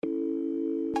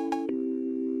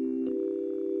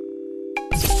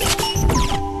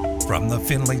From the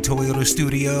Findlay Toyota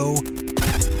studio,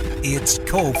 it's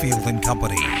Cofield and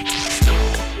Company.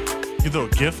 You throw a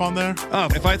GIF on there? Oh,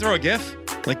 if I throw a GIF,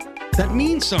 that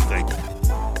means something.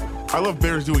 I love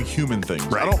bears doing human things.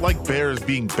 Right. I don't like bears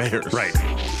being bears. Right.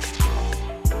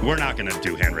 We're not going to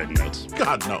do handwritten notes.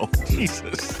 God, no.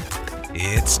 Jesus.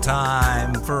 It's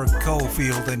time for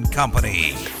Cofield and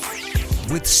Company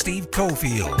with Steve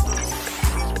Cofield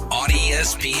on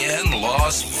ESPN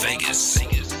Las Vegas.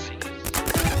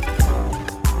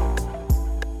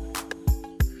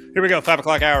 Here we go, 5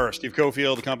 o'clock hour. Steve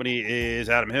Cofield, the company is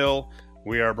Adam Hill.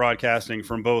 We are broadcasting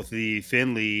from both the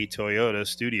Findlay Toyota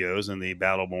studios and the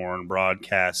Battleborn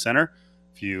Broadcast Center.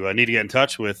 If you need to get in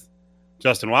touch with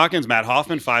Justin Watkins, Matt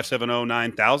Hoffman,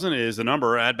 570-9000 is the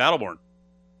number at Battleborn.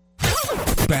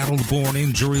 Battleborn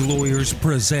Injury Lawyers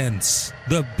presents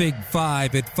the Big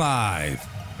Five at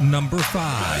 5. Number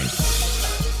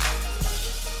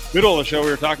 5. Middle of the show,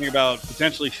 we were talking about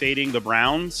potentially fading the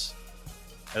Browns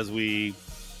as we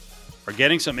are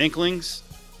getting some inklings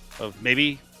of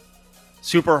maybe a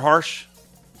super harsh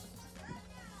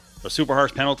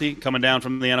penalty coming down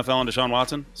from the NFL and Deshaun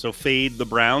Watson. So fade the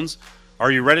Browns.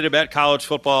 Are you ready to bet college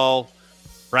football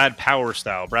Brad Powers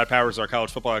style? Brad Powers is our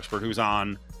college football expert who's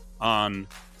on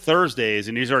Thursdays,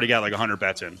 and he's already got like 100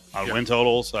 bets in on win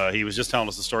totals. He was just telling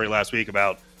us the story last week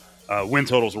about win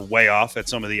totals were way off at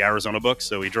some of the Arizona books.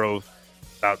 So he drove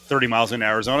about 30 miles into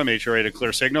Arizona, made sure he had a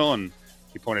clear signal, and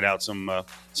he pointed out some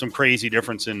crazy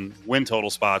difference in win total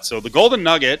spots. So the Golden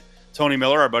Nugget, Tony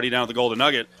Miller, our buddy down at the Golden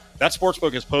Nugget, that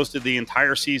sportsbook has posted the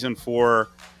entire season for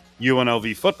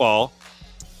UNLV football.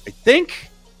 I think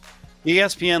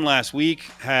ESPN last week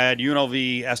had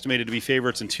UNLV estimated to be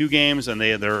favorites in 2 games, and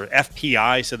their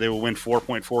FPI said they will win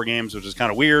 4.4 games, which is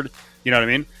kind of weird. You know what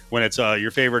I mean? When it's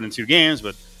your favorite in 2 games,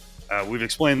 but we've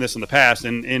explained this in the past.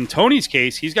 And in Tony's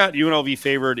case, he's got UNLV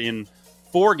favored in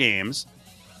 4 games.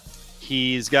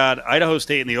 He's got Idaho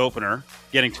State in the opener,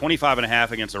 getting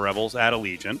 25.5 against the Rebels at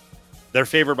Allegiant. They're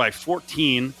favored by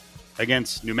 14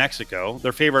 against New Mexico.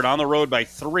 They're favored on the road by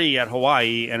 3 at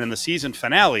Hawaii. And in the season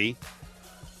finale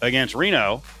against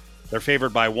Reno, they're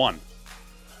favored by 1.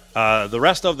 The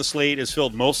rest of the slate is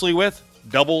filled mostly with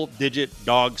double-digit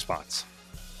dog spots,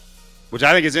 which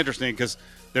I think is interesting because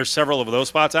there's several of those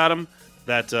spots, Adam,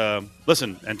 that,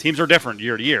 listen, and teams are different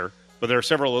year to year, but there are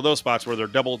several of those spots where they're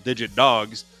double-digit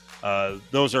dogs.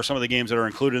 Those are some of the games that are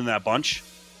included in that bunch.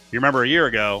 You remember a year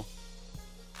ago,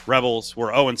 Rebels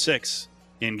were 0-6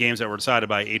 in games that were decided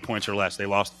by 8 points or less. They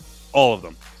lost all of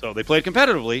them. So they played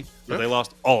competitively, but they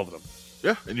lost all of them.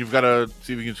 Yeah, and you've got to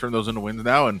see if you can turn those into wins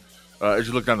now. And as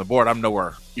you look down the board, I'm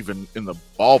nowhere even in the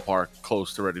ballpark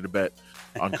close to ready to bet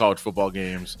on college football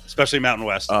games. Especially Mountain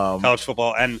West, college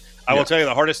football. And I will tell you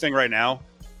the hardest thing right now,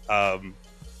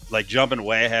 like jumping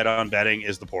way ahead on betting,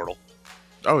 is the portal.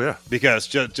 Oh, yeah. Because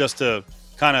just to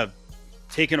kind of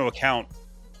take into account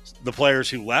the players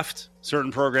who left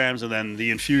certain programs and then the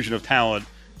infusion of talent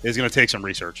is going to take some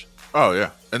research. Oh,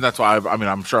 yeah. And that's why,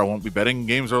 I'm sure I won't be betting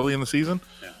games early in the season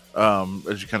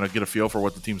as you kind of get a feel for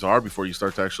what the teams are before you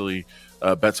start to actually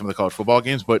bet some of the college football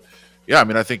games. But, yeah,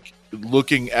 I think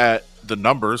looking at the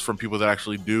numbers from people that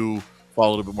actually do follow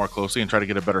a little bit more closely and try to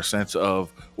get a better sense of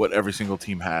what every single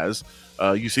team has,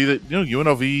 you see that,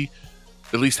 UNLV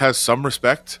at least has some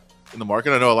respect in the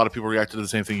market. I know a lot of people reacted to the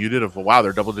same thing you did of, wow,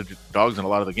 they're double-digit dogs in a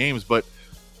lot of the games. But,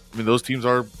 those teams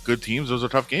are good teams. Those are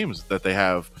tough games that they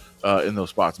have in those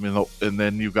spots. And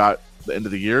then you've got the end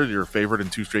of the year, you're favored in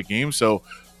 2 straight games. So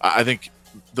I think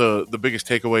the biggest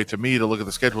takeaway to me to look at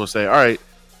the schedule is say, all right,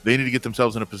 they need to get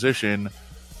themselves in a position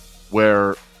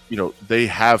where, they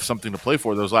have something to play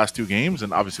for those last 2 games.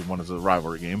 And obviously one is a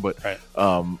rivalry game. But,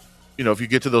 if you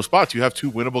get to those spots, you have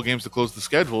 2 winnable games to close the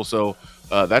schedule. So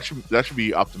that should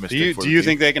be optimistic. Do you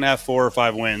think they can have 4 or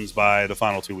 5 wins by the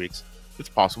final 2 weeks? It's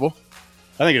possible.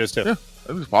 I think it is too. Yeah, I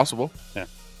think it's possible. Yeah,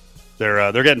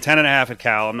 they're getting 10.5 at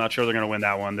Cal. I'm not sure they're going to win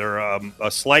that one. They're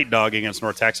a slight dog against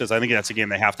North Texas. I think that's a game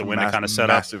they have to win to kind of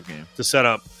set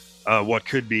up what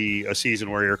could be a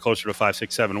season where you're closer to 5,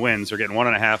 6, 7 wins. They're getting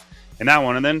 1.5 in that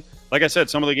one, and then like I said,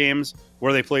 some of the games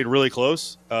where they played really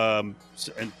close and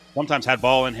sometimes had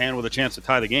ball in hand with a chance to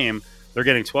tie the game. They're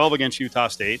getting 12 against Utah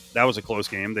State. That was a close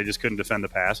game. They just couldn't defend the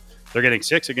pass. They're getting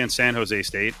 6 against San Jose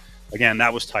State. Again,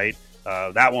 that was tight.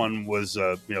 That one was,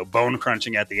 bone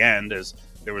crunching at the end as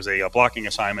there was a blocking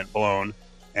assignment blown,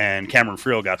 and Cameron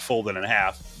Friel got folded in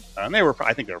half. And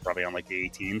I think they were probably on like the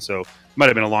 18, so it might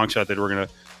have been a long shot that we're going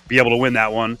to be able to win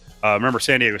that one. Remember,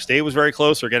 San Diego State was very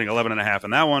close. They're getting 11.5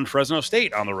 in that one. Fresno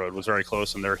State on the road was very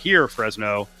close, and they're here,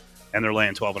 Fresno, and they're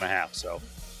laying 12.5. So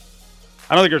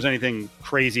I don't think there's anything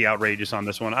crazy outrageous on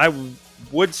this one. I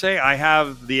would say I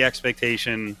have the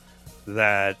expectation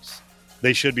that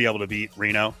they should be able to beat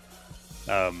Reno.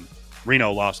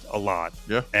 Reno lost a lot.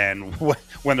 Yeah. And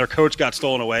when their coach got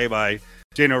stolen away by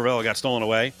Jay Norvell,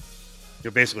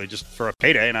 basically just for a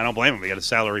payday, and I don't blame him. He got his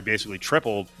salary basically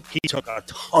tripled. He took a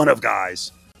ton of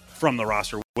guys from the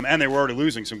roster, and they were already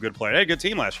losing some good players. They had a good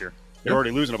team last year. They were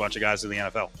already losing a bunch of guys to the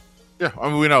NFL. Yeah, I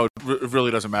mean, we know it really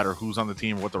doesn't matter who's on the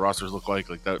team or what the rosters look like.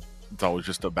 Like that, it's always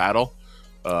just a battle.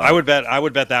 I would bet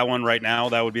that one right now.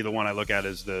 That would be the one I look at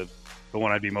as the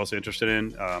one I'd be most interested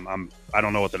in. I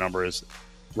don't know what the number is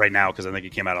right now because I think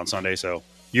it came out on Sunday. So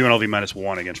UNLV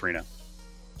 -1 against Reno.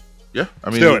 Yeah, I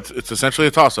mean, it's essentially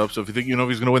a toss-up. So if you think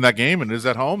UNLV is going to win that game and is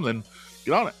at home, then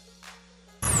get on it.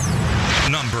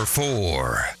 Number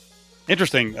 4.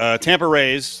 Interesting. Tampa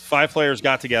Rays, 5 players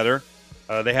got together.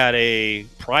 They had a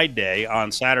Pride Day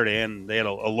on Saturday, and they had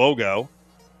a logo,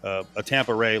 a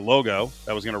Tampa Ray logo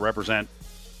that was going to represent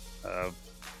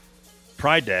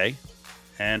Pride Day.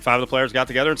 And 5 of the players got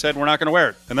together and said, we're not going to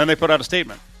wear it. And then they put out a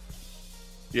statement.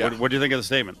 Yeah. What do you think of the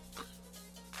statement?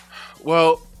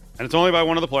 Well, and it's only by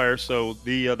one of the players. So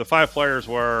the 5 players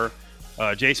were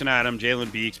Jason Adam,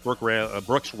 Jalen Beeks,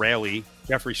 Brooks Raley,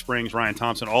 Jeffrey Springs, Ryan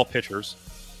Thompson, all pitchers.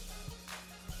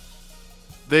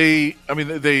 They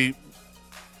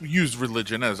used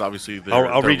religion as obviously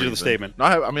I'll read you the statement. No,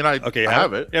 I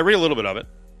have it. Yeah, read a little bit of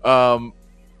it.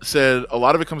 Said a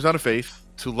lot of it comes down to faith,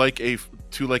 to like a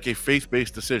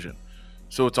faith-based decision.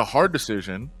 So it's a hard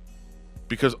decision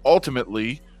because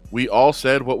ultimately we all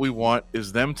said what we want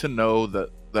is them to know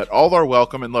that all are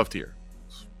welcome and loved here.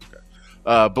 Okay.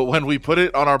 But when we put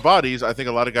it on our bodies, I think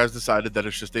a lot of guys decided that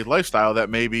it's just a lifestyle that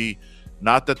maybe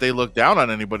not that they look down on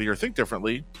anybody or think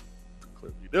differently.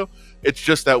 Clearly you do. It's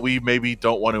just that we maybe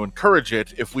don't want to encourage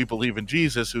it if we believe in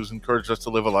Jesus, who's encouraged us to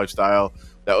live a lifestyle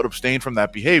that would abstain from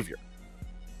that behavior.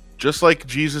 Just like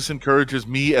Jesus encourages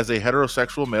me as a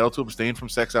heterosexual male to abstain from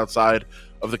sex outside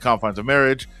of the confines of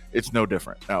marriage, it's no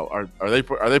different. Now, are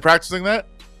they practicing that?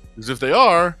 Because if they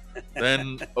are,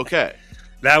 then okay.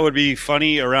 That would be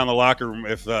funny around the locker room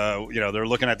if they're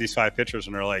looking at these 5 pictures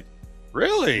and they're like,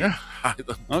 really? Yeah.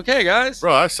 Okay, guys.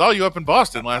 Bro, I saw you up in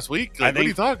Boston last week. What are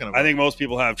you talking about? I think most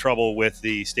people have trouble with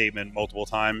the statement multiple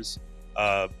times.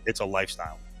 It's a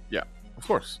lifestyle. Yeah, of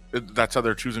course. That's how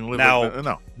they're choosing to live.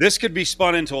 Now, this could be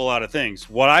spun into a lot of things.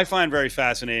 What I find very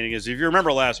fascinating is if you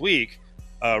remember last week,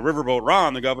 Riverboat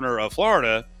Ron, the governor of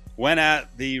Florida, went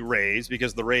at the Rays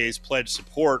because the Rays pledged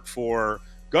support for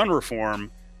gun reform.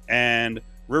 And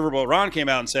Riverboat Ron came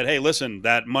out and said, hey, listen,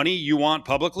 that money you want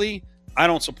publicly, I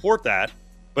don't support that.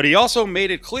 But he also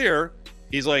made it clear,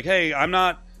 he's like, hey, I'm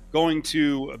not going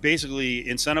to basically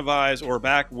incentivize or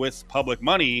back with public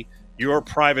money your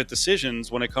private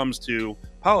decisions when it comes to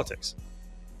politics.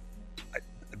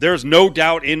 There's no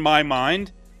doubt in my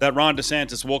mind that Ron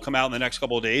DeSantis will come out in the next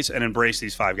couple of days and embrace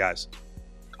these 5 guys.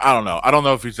 I don't know. I don't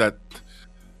know if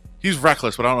he's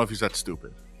reckless, but I don't know if he's that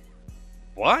stupid.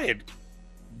 Why?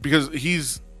 Because you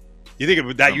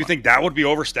think that would be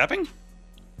overstepping?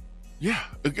 Yeah,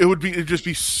 it'd just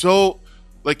be so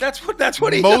like that's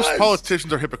what he most does.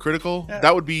 Politicians are hypocritical. Yeah.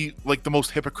 That would be like the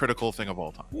most hypocritical thing of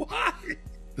all time. Why?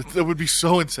 That would be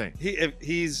so insane.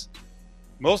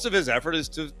 Most of his effort is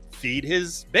to feed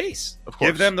his base. Of course.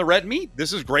 Give them the red meat.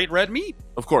 This is great red meat.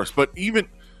 Of course, but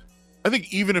I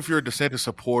think even if you're a DeSantis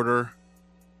supporter,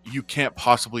 you can't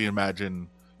possibly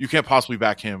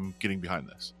back him getting behind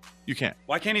this. You can't.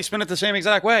 Why can't he spin it the same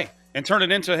exact way and turn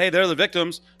it into, hey, they're the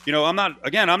victims? I'm not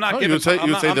giving. You would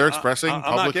say they're expressing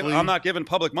publicly. I'm not giving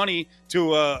public money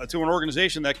to an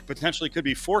organization that potentially could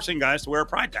be forcing guys to wear a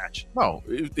pride patch. No,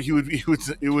 it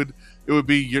would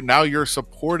be you're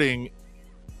supporting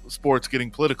sports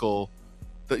getting political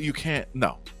that you can't.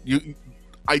 No,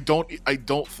 I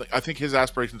think his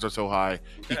aspirations are so high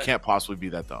he can't possibly be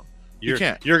that dumb. You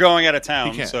can't. You're going out of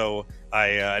town, so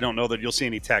I don't know that you'll see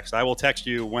any text. I will text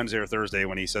you Wednesday or Thursday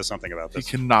when he says something about this.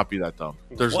 He cannot be that dumb.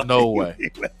 There's no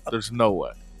way. There's no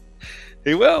way.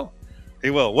 He will.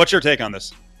 What's your take on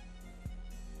this?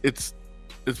 It's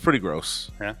pretty gross.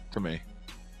 Yeah. To me.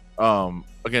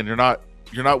 Again, you're not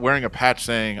wearing a patch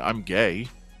saying I'm gay.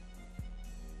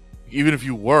 Even if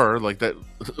you were like that,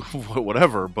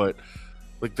 whatever. But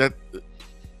like that,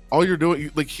 all you're doing,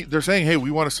 they're saying, hey,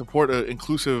 we want to support an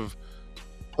inclusive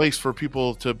place for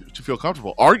people to feel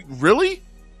comfortable. Really?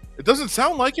 It doesn't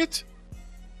sound like it.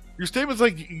 Your statement's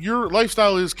like your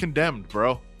lifestyle is condemned,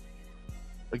 bro.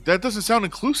 Like that doesn't sound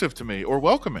inclusive to me or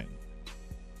welcoming.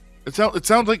 It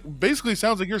sounds like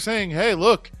you're saying, hey,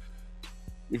 look,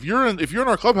 if you're in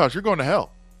our clubhouse, you're going to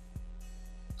hell.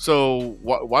 So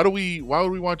why do we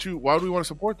want to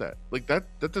support that? Like that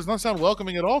does not sound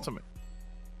welcoming at all to me.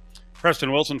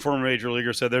 Preston Wilson, former major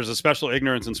leaguer, said there's a special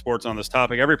ignorance in sports on this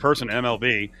topic. Every person in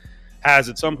MLB has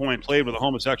at some point played with a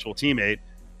homosexual teammate.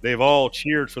 They've all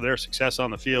cheered for their success on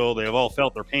the field. They have all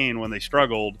felt their pain when they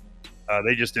struggled.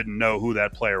 They just didn't know who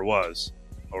that player was,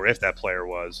 or if that player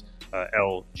was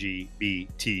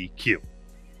LGBTQ.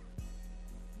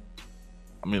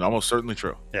 I mean, almost certainly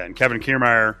true. Yeah, and Kevin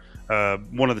Kiermaier,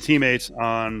 one of the teammates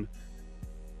on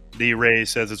the Rays,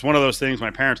 says, it's one of those things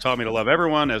my parents taught me to love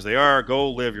everyone as they are.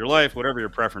 Go live your life, whatever your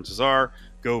preferences are.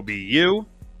 Go be you.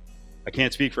 I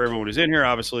can't speak for everyone who's in here,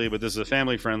 obviously, but this is a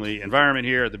family-friendly environment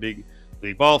here at the Big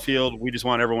League Ball Field. We just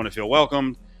want everyone to feel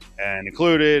welcomed and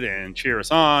included and cheer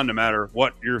us on, no matter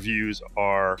what your views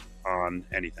are on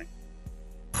anything.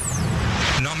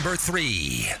 Number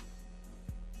 3.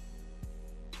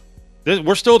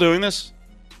 We're still doing this.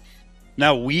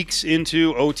 Now weeks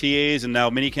into OTAs and now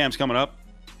minicamps coming up.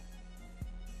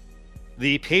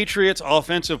 The Patriots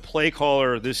offensive play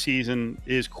caller this season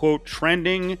is, quote,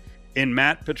 trending in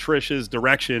Matt Patricia's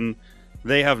direction.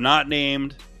 They have not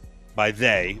named, by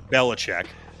they, Belichick.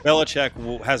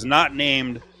 Belichick has not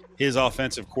named his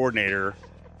offensive coordinator.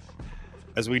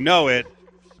 As we know it,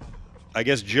 I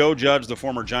guess Joe Judge, the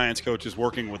former Giants coach, is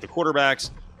working with the quarterbacks.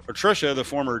 Patricia, the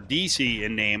former DC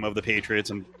in name of the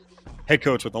Patriots and head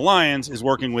coach with the Lions, is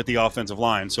working with the offensive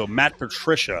line. So Matt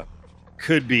Patricia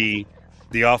could be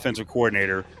the offensive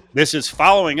coordinator. This is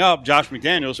following up Josh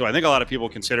McDaniels, who I think a lot of people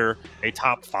consider a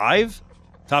top 5,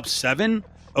 top 7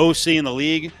 OC in the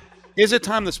league. Is it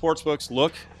time the sportsbooks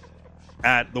look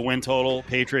at the win total,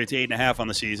 Patriots 8.5 on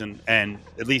the season, and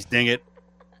at least ding it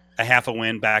a half a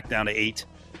win back down to 8?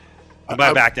 And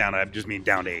by back down, I just mean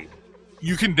down to 8.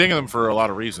 You can ding them for a lot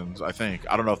of reasons, I think.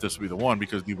 I don't know if this will be the one,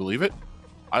 because do you believe it?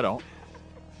 I don't.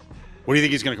 What do you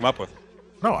think he's going to come up with?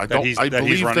 No, I don't.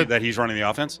 That he's running the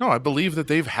offense? No, I believe that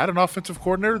they've had an offensive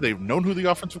coordinator. They've known who the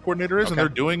offensive coordinator is, and they're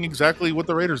doing exactly what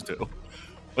the Raiders do.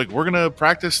 Like, we're going to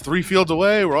practice 3 fields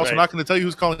away. We're also not going to tell you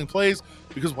who's calling plays,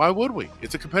 because why would we?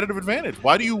 It's a competitive advantage.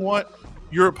 Why do you want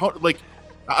your opponent? Like,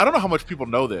 I don't know how much people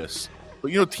know this,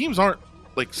 but, teams aren't,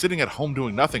 like, sitting at home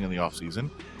doing nothing in the offseason.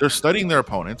 They're studying their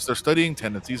opponents. They're studying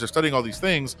tendencies. They're studying all these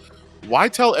things. Why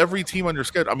tell every team on your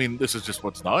schedule? I mean, this is just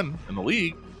what's done in the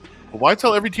league. But why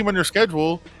tell every team on your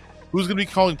schedule who's going to be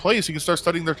calling plays so you can start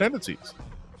studying their tendencies?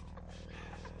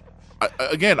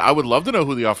 I would love to know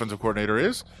who the offensive coordinator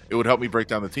is. It would help me break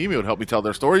down the team. It would help me tell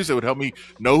their stories. It would help me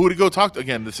know who to go talk to.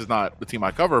 Again, this is not the team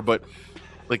I cover, but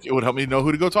like, it would help me know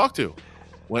who to go talk to.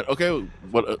 I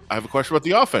have a question about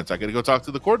the offense. I got to go talk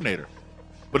to the coordinator.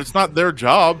 But it's not their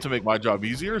job to make my job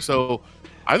easier. So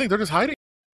I think they're just hiding.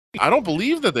 I don't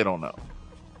believe that they don't know.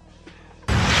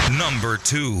 Number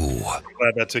 2.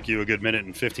 Glad that took you a good minute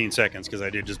and 15 seconds, because I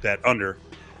did just bet under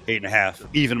 8.5,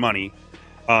 even money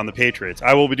on the Patriots.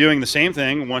 I will be doing the same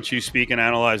thing once you speak and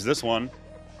analyze this one,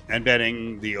 and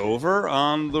betting the over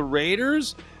on the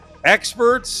Raiders.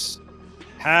 Experts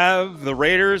have the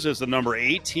Raiders as the number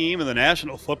 8 team in the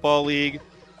National Football League.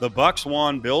 The Bucs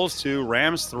 1, Bills 2,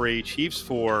 Rams 3, Chiefs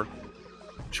 4,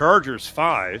 Chargers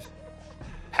 5,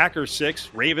 Packers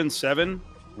 6, Ravens 7.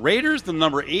 Raiders, the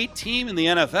number 8 team in the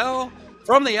NFL,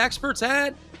 from the experts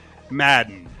at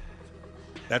Madden.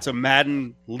 That's a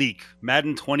Madden leak,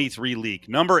 Madden 23 leak.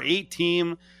 Number 8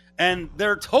 team, and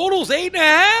their total's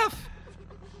 8.5.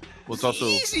 Well, it's also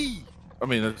easy. I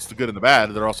mean, it's the good and the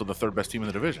bad. They're also the 3rd best team in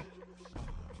the division.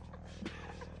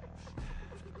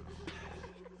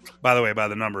 By the way, by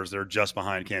the numbers, they're just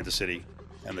behind Kansas City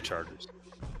and the Chargers.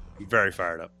 I'm very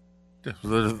fired up.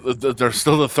 They're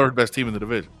still the 3rd best team in the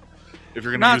division. If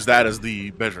you're going to use that as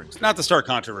the measuring stick. Not to start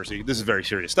controversy. This is very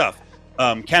serious stuff.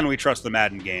 Can we trust the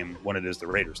Madden game when it is the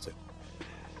Raiders too?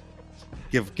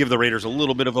 Give the Raiders a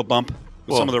little bit of a bump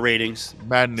with some of the ratings.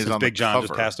 Madden is on Big the John cover,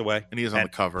 just passed away, and he is on the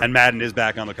cover. And Madden is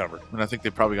back on the cover. And I think they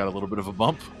probably got a little bit of a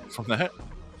bump from that.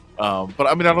 But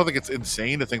I mean, I don't think it's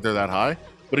insane to think they're that high.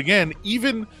 But again,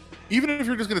 even if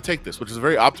you're just going to take this, which is a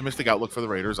very optimistic outlook for the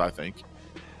Raiders, I think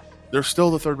they're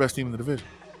still the 3rd best team in the division.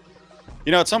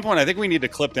 At some point, I think we need to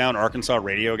clip down Arkansas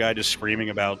radio guy just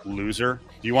screaming about loser.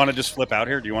 Do you want to just flip out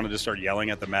here? Do you want to just start yelling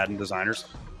at the Madden designers?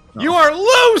 No. You are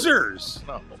losers!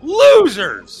 No.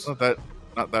 Losers!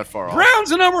 Not that far off. Browns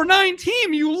the number 9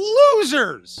 team, you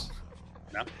losers!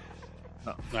 No,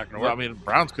 not going to work. I mean,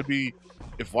 Browns could be,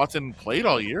 if Watson played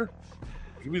all year,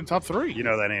 he could be in the top 3.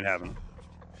 That ain't happening.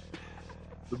 It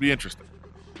would be interesting.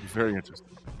 It would be very interesting.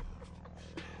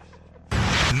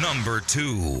 Number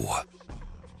 2.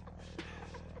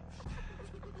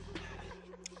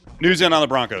 News in on the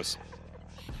Broncos.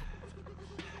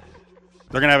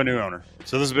 They're going to have a new owner.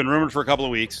 So this has been rumored for a couple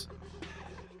of weeks.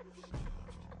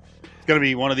 It's going to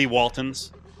be one of the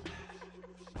Waltons.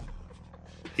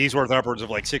 He's worth upwards of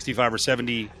like 65 or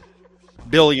 70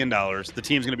 billion dollars. The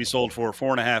team's going to be sold for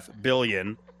 $4.5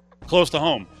 billion, close to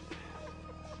home.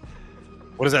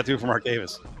 What does that do for Mark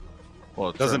Davis?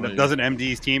 Well, Doesn't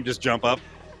MD's team just jump up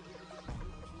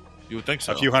you would think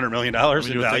so. a few $100 million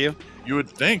in value? You would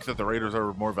think that the Raiders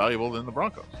are more valuable than the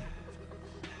Broncos.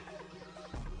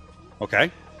 Okay.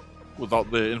 With all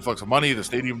the influx of money, the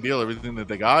stadium deal, everything that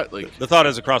they got, like The thought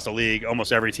is across the league,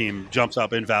 almost every team jumps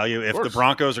up in value. If the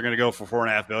Broncos are going to go for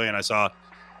 $4.5 billion, I saw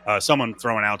someone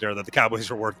throwing out there that the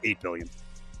Cowboys are worth $8 billion.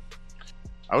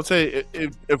 I would say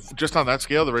if just on that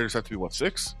scale, the Raiders have to be what,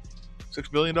 $6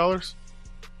 billion? I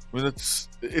mean, it's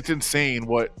insane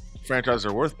what franchises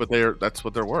are worth, but that's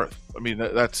what they're worth. I mean,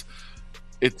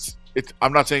 it's.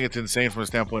 I'm not saying it's insane from the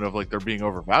standpoint of like they're being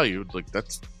overvalued. Like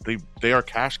they are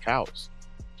cash cows.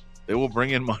 They will bring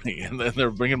in money, and then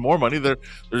they're bringing more money.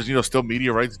 There's still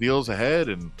media rights deals ahead,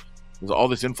 and there's all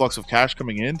this influx of cash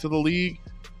coming into the league.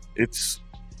 It's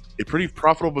a pretty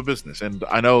profitable business, and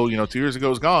I know 2 years ago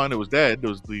it was gone. It was dead.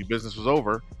 The business was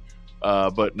over,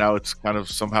 but now it's kind of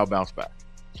somehow bounced back.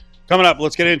 Coming up,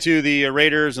 let's get into the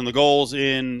Raiders and the goals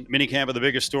in minicamp of the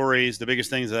biggest stories, the biggest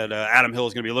things that Adam Hill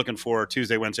is going to be looking for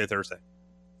Tuesday, Wednesday, Thursday.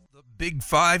 The Big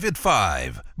 5 at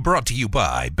 5, brought to you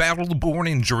by Battle Born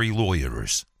Injury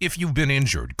Lawyers. If you've been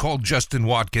injured, call Justin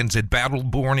Watkins at Battle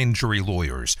Born Injury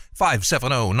Lawyers,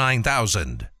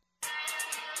 570-9000.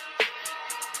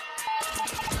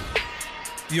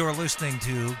 You're listening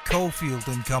to Cofield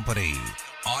and Company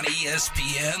on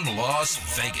ESPN Las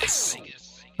Vegas.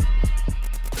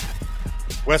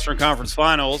 Western Conference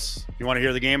Finals. If you want to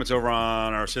hear the game, it's over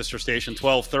on our sister station,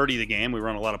 12:30 the game. We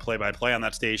run a lot of play-by-play on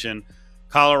that station.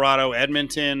 Colorado,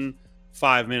 Edmonton,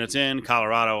 5 minutes in.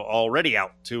 Colorado already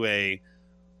out to a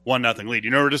 1-0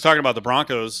 lead. We're just talking about the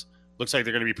Broncos. Looks like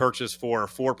they're going to be purchased for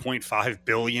 $4.5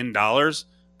 billion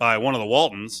by one of the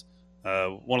Waltons.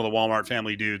 One of the Walmart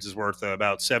family dudes is worth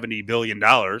about $70 billion,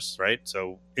 right?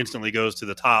 So instantly goes to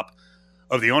the top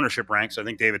of the ownership ranks. I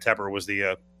think David Tepper was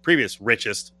the previous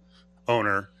richest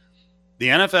owner. The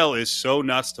NFL is so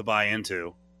nuts to buy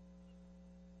into.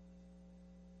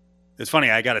 It's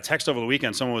funny, I got a text over the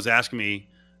weekend. Someone was asking me,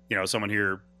 someone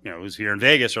here, who's here in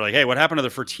Vegas, are like, hey, what happened to the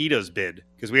Fertitas bid?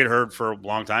 Because we had heard for a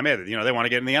long time, hey, they want to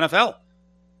get in the NFL.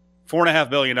 $4.5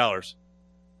 billion.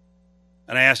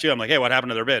 And I asked you, I'm like, hey, what happened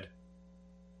to their bid?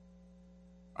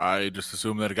 I just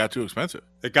assumed that it got too expensive.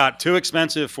 It got too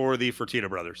expensive for the Fertitta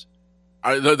brothers.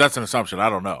 That's an assumption. I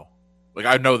don't know. Like,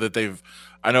 I know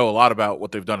a lot about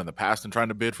what they've done in the past in trying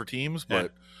to bid for teams,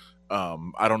 but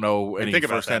I don't know any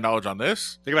first-hand knowledge on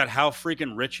this. Think about how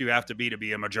freaking rich you have to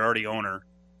be a majority owner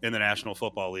in the National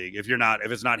Football League if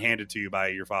it's not handed to you by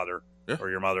your father or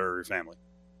your mother or your family.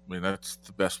 I mean, that's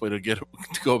the best way to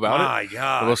go about it. My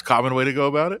God. The most common way to go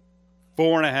about it.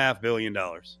 $4.5 billion.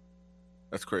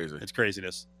 That's crazy. It's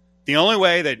craziness. The only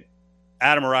way that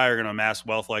Adam or I are going to amass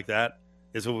wealth like that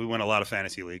is if we win a lot of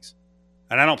fantasy leagues.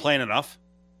 And I don't play in enough.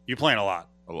 You play in a lot.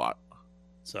 A lot.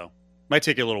 So might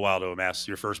take you a little while to amass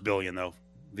your first billion, though,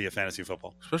 via fantasy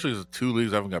football. Especially because the 2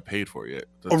 leagues I haven't got paid for yet.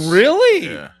 Oh, really?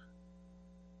 Yeah.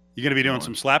 You going to be doing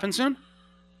some slapping soon?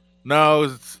 No.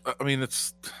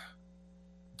 It's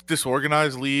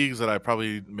disorganized leagues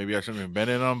that maybe I shouldn't have been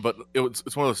in them. But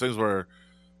it's one of those things where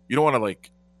you don't want to,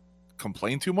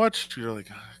 complain too much. You're like,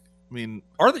 when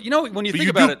you think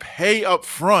about it, pay up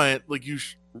front,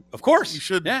 of course, you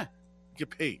should get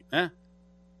paid. Yeah.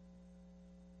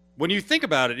 When you think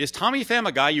about it, is Tommy Pham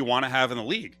a guy you want to have in the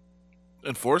league?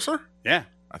 Enforcer? Yeah.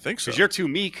 I think so. Because you're too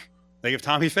meek. Like, if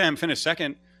Tommy Pham finished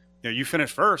second, you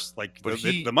finish first.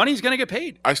 The money's going to get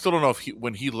paid. I still don't know if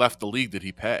when he left the league, did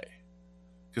he pay?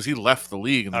 Because he left the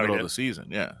league in the middle of the season.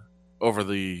 Yeah. Over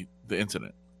the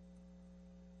incident.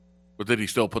 But did he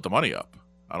still put the money up?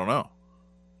 I don't know.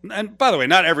 And by the way,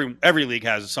 not every league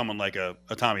has someone like a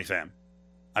Tommy Pham.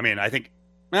 I mean, I think,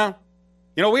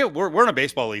 we're in a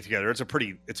baseball league together. It's a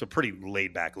pretty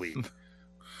laid back league.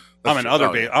 I'm in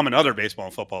other baseball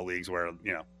and football leagues where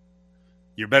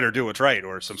you better do what's right,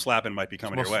 or some slapping might be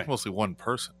coming your way. Mostly one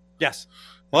person. Yes.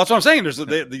 Well, that's what I'm saying.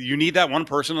 You need that one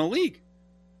person in the league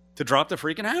to drop the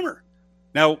freaking hammer.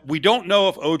 Now, we don't know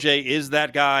if OJ is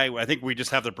that guy. I think we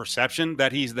just have the perception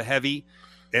that he's the heavy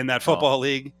in that football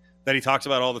league that he talks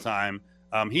about all the time.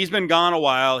 He's been gone a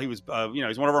while. He was,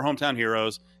 he's one of our hometown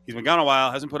heroes. He's been gone a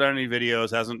while, hasn't put out any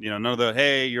videos, hasn't, none of the,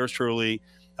 hey, yours truly.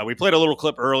 We played a little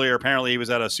clip earlier. Apparently he was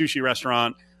at a sushi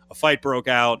restaurant. A fight broke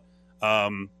out.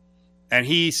 And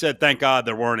he said, thank God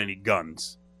there weren't any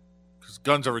guns. Because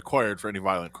guns are required for any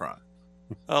violent crime.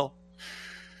 Well,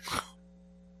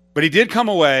 but he did come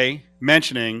away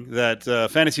mentioning that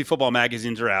fantasy football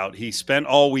magazines are out. He spent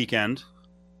all weekend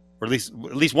or at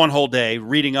least one whole day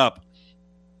reading up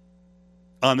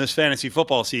on this fantasy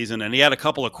football season, and he had a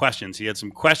couple of questions. He had some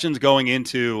questions going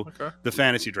into the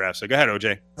fantasy draft. So go ahead,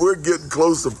 OJ. We're getting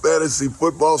close to fantasy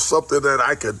football, something that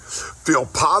I could feel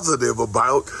positive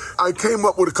about. I came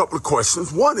up with a couple of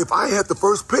questions. One, if I had the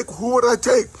first pick, who would I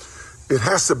take? It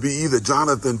has to be either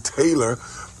Jonathan Taylor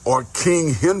or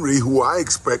King Henry, who I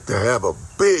expect to have a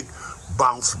big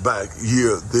bounce back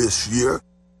year this year.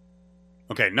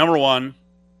 Okay, number one,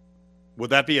 would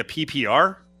that be a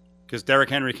PPR? Because Derrick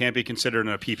Henry can't be considered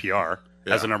in a PPR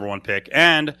as a number one pick.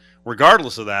 And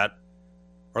regardless of that,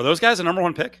 are those guys a number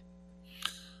one pick?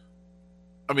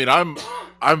 I mean, I'm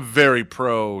very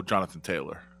pro Jonathan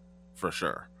Taylor for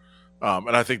sure.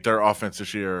 And I think their offense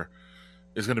this year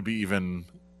is going to be even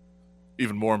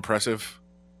more impressive.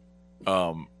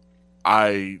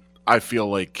 I feel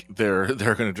like they're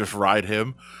going to just ride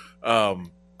him.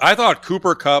 I thought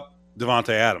Cooper Kupp, Devontae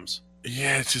Adams.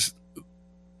 Yeah,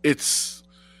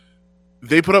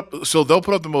 they'll put up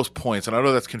the most points, and I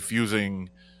know that's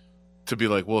confusing to be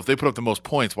like, well, if they put up the most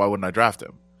points, why wouldn't I draft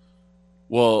him?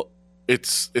 Well,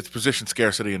 it's position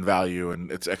scarcity and value,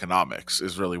 and it's economics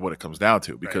is really what it comes down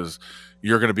to, because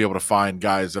you're going to be able to find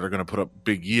guys that are going to put up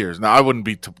big years. Now, I wouldn't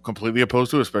be completely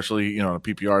opposed to it, especially in a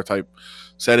PPR type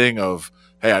setting of,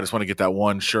 hey, I just want to get that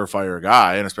one surefire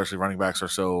guy, and especially running backs are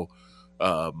so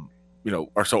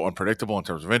unpredictable in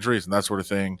terms of injuries and that sort of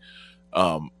thing.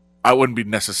 I wouldn't be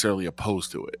necessarily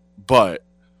opposed to it, but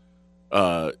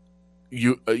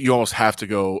you almost have to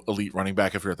go elite running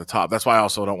back if you're at the top. That's why I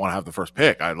also don't want to have the first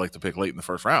pick. I'd like to pick late in the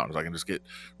first round, so I can just get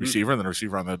receiver and then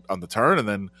receiver on the turn, and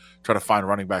then try to find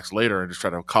running backs later and just try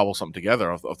to cobble something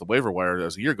together off the waiver wire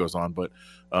as the year goes on. But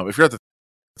if you're at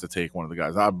to take one of the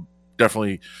guys,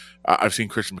 I've seen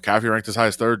Christian McCaffrey ranked as high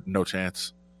as third. No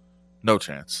chance.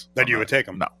 That you would take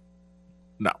him? No.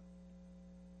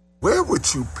 Where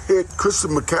would you pick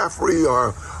Christian McCaffrey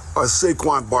or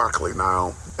Saquon Barkley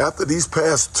now? After these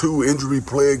past two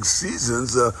injury-plagued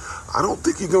seasons, I don't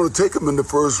think you're going to take him in the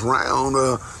first round,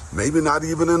 maybe not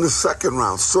even in the second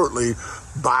round, certainly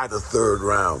by the third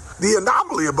round. The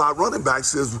anomaly about running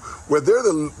backs is where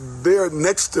they're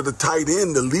next to the tight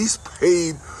end, the least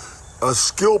paid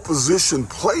skill position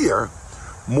player,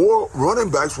 more running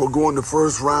backs will go in the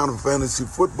first round of fantasy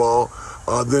football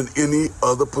than any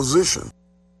other position.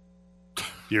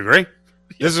 You agree?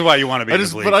 This is why you want to be in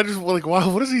this league. But I just like,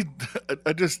 wow, what is he?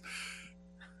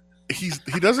 He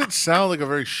doesn't sound like a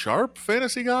very sharp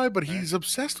fantasy guy, but he's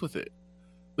obsessed with it.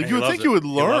 Like, you would think you would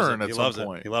learn at some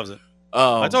point. He loves it.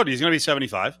 I told you he's going to be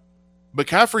 75.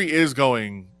 McCaffrey is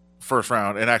going first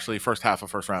round, and actually first half of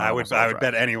first round. I would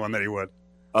bet anyone that he would.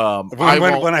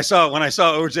 When I saw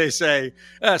OJ say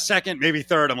second, maybe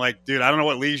third, I'm like, dude, I don't know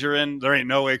what league you're in. There ain't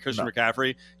no way Christian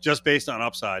McCaffrey, just based on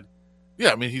upside.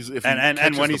 Yeah, I mean,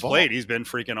 and when he's played, he's been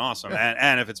freaking awesome. Yeah.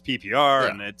 And if it's PPR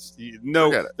and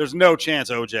there's no chance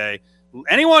OJ.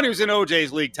 Anyone who's in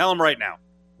OJ's league, tell him right now.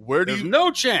 There's no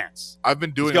chance.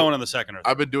 He's going in the second or third.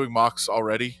 I've been doing mocks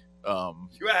already.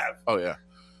 You have? Oh yeah,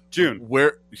 June.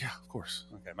 Yeah, of course.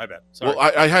 Okay, my bad. Sorry.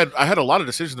 Well, I had a lot of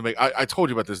decisions to make. I told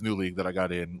you about this new league that I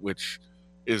got in, which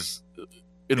is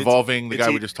involving the guy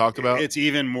we just talked about. It's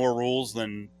even more rules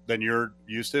than you're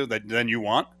used to, than you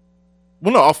want.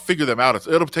 Well, no, I'll figure them out.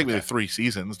 It'll take me 3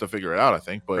 seasons to figure it out, I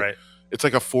think. But it's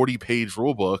like a 40-page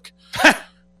rule book.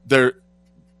 Dude,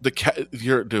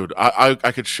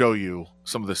 I could show you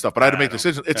some of this stuff, but I had to make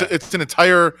decisions. It's an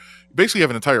entire, basically you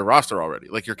have an entire roster already.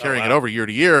 Like, you're carrying it over year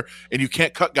to year, and you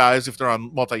can't cut guys if they're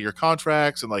on multi-year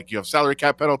contracts, and like you have salary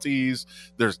cap penalties.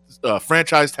 There's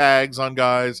franchise tags on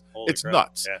guys. It's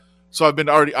nuts. Yeah. So I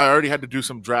already had to do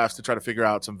some drafts to try to figure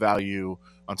out some value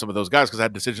on some of those guys, because I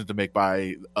had decisions to make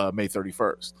by May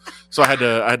 31st. So I had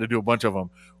to do a bunch of them.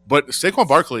 But Saquon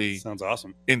Barkley sounds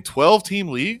awesome in 12-team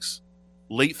leagues,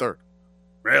 late third.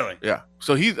 Really? Yeah.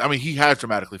 So he has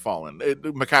dramatically fallen.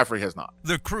 McCaffrey has not.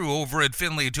 The crew over at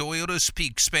Finley Toyota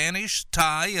speak Spanish,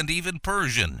 Thai, and even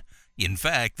Persian. In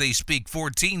fact, they speak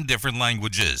 14 different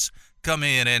languages. Come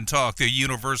in and talk the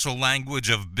universal language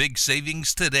of big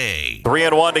savings today.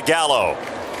 3-1 to Gallo.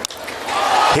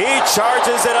 He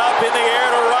charges it up in the air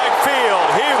to right field.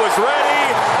 He was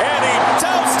ready, and he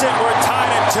doused it. We're tied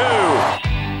at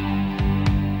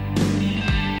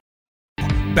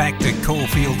 2. Back to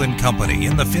Cofield and Company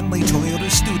in the Finley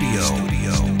Toyota studio.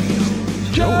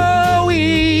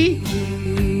 Joey,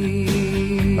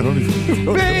 I don't even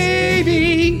know.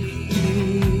 baby.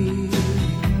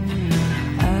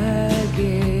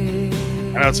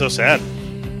 I know, it's so sad.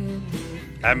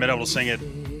 I haven't been able to sing it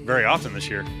very often this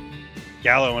year.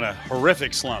 Gallo in a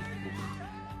horrific slump.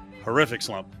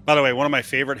 By the way, one of my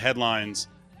favorite headlines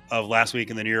of last week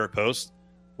in the New York Post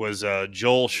was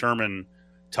Joel Sherman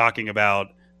talking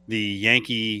about the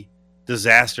Yankee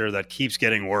disaster that keeps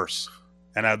getting worse.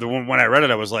 And when I read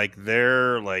it, I was like,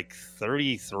 they're like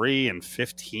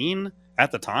 33-15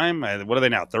 at the time. What are they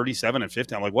now?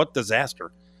 37-15. I'm like, what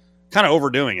disaster? Kind of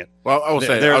overdoing it. Well, I will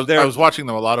say, I was watching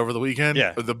them a lot over the weekend.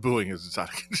 Yeah. The booing is out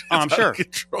of control. I'm sure.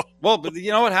 Control. Well, but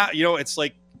you know what? It's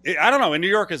like, I don't know. In New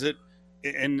York, is it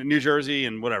in New Jersey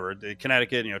and whatever,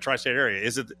 Connecticut, tri-state area?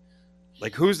 Is it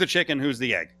like who's the chicken, who's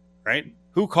the egg, right?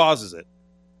 Who causes it?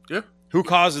 Yeah. Who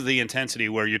causes the intensity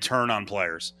where you turn on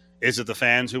players? Is it the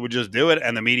fans who would just do it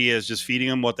and the media is just feeding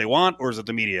them what they want, or is it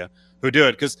the media who do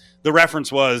it? Because the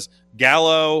reference was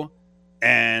Gallo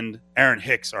and Aaron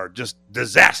Hicks are just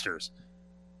disasters.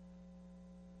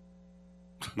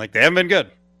 Like, they haven't been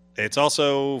good. It's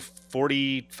also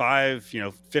 45,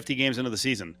 50 games into the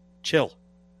season. Chill.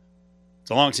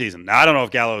 It's a long season. Now, I don't know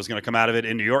if Gallo is going to come out of it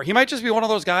in New York. He might just be one of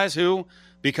those guys who,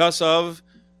 because of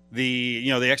the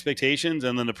expectations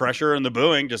and then the pressure and the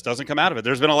booing, just doesn't come out of it.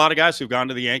 There's been a lot of guys who've gone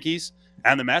to the Yankees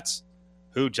and the Mets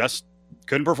who just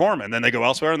couldn't perform, and then they go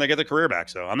elsewhere and they get their career back.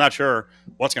 So I'm not sure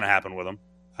what's going to happen with them.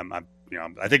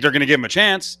 I think they're going to give him a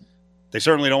chance. They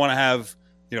certainly don't want to have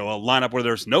a lineup where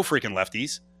there's no freaking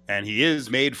lefties, and he is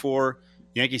made for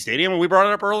Yankee Stadium. And we brought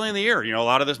it up early in the year. A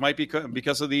lot of this might be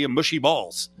because of the mushy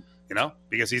balls,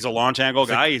 because he's a launch angle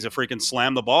guy. He's a freaking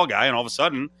slam the ball guy. And all of a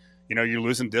sudden, you're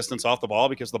losing distance off the ball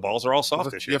because the balls are all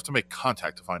soft issue. You have to make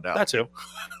contact to find out. That too.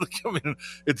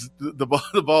 It's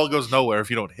the ball goes nowhere if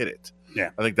you don't hit it.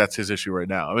 Yeah. I think that's his issue right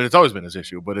now. I mean, it's always been his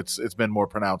issue, but it's been more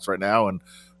pronounced right now. And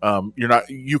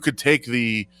you could take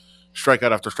the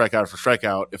strikeout after strikeout after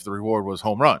strikeout if the reward was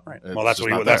home run. Right. Well, that's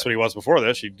what he was before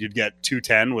this. You'd get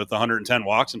 210 with 110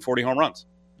 walks and 40 home runs.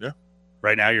 Yeah.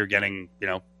 Right now you're getting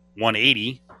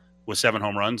 180 with 7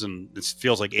 home runs, and it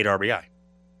feels like 8 RBI.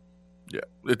 Yeah,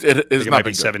 it might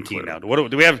be 17 now. What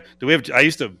do we have? Remember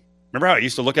how I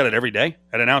used to look at it every day?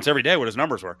 I'd announce every day what his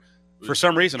numbers were. For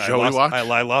some reason, I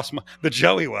lost the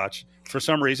Joey watch. For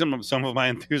some reason, some of my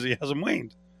enthusiasm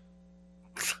waned.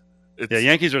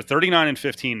 Yankees are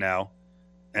 39-15 now,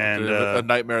 and a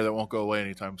nightmare that won't go away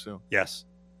anytime soon. Yes,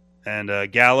 and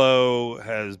Gallo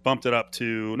has bumped it up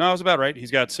to it's about right.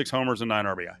 He's got 6 homers and 9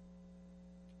 RBI.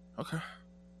 Okay,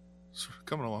 so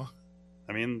coming along.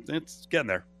 I mean, it's getting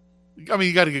there. I mean,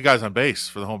 you got to get guys on base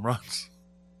for the home runs.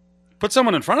 Put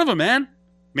someone in front of him, man.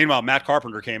 Meanwhile, Matt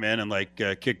Carpenter came in and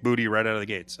kicked booty right out of the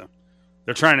gate. So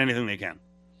they're trying anything they can.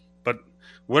 But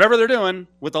whatever they're doing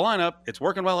with the lineup, it's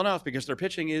working well enough because their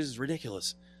pitching is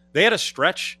ridiculous. They had a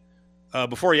stretch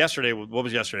before yesterday. What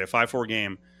was yesterday? A 5-4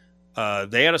 game.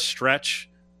 They had a stretch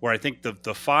where I think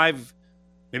the 5,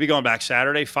 maybe going back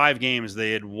Saturday, 5 games,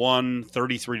 they had won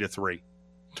 33-3.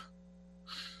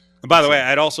 And by the way,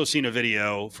 I'd also seen a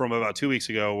video from about 2 weeks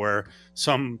ago where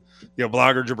some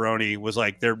blogger jabroni was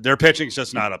like, their pitching's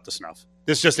just not up to snuff.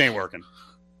 This just ain't working.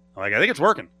 I'm like, I think it's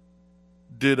working.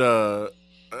 Did a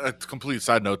complete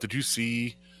side note? Did you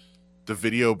see the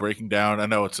video breaking down? I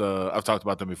know it's I've talked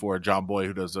about them before. John Boy,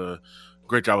 who does a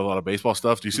great job with a lot of baseball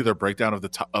stuff. Do you see their breakdown of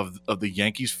the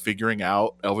Yankees figuring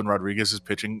out Elvin Rodriguez's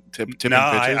pitching tipping pitches?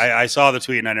 I saw the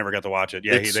tweet and I never got to watch it.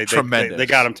 Yeah, it's tremendous. They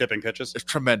got him tipping pitches. It's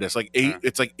tremendous.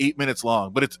 It's like 8 minutes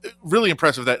long, but it's really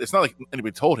impressive that it's not like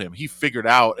anybody told him. He figured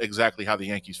out exactly how the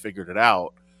Yankees figured it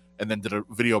out, and then did a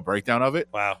video breakdown of it.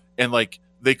 Wow! And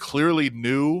they clearly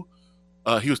knew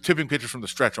he was tipping pitches from the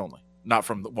stretch only, not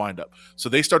from the windup. So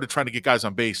they started trying to get guys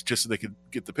on base just so they could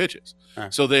get the pitches.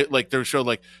 So they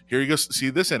showed here you go, see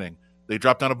this inning. They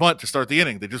dropped down a bunt to start the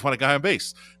inning. They just want a guy on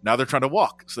base. Now they're trying to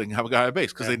walk so they can have a guy on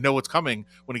base because they know what's coming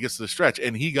when he gets to the stretch.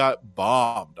 And he got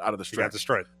bombed out of the stretch. He got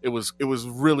destroyed. It was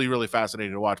really, really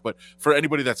fascinating to watch. But for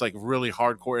anybody that's really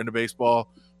hardcore into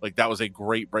baseball, that was a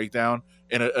great breakdown.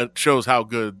 And it shows how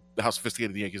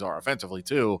sophisticated the Yankees are offensively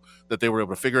too, that they were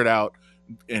able to figure it out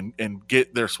and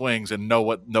get their swings and know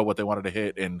what they wanted to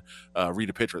hit and read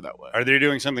a pitcher that way. Are they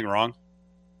doing something wrong,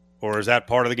 or is that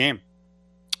part of the game?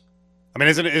 I mean,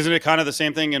 isn't it kind of the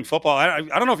same thing in football? I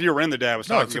don't know if you were in the day I was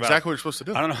talking about. No, it's exactly what you're supposed to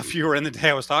do. I don't know if you were in the day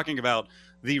I was talking about.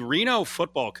 The Reno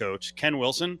football coach, Ken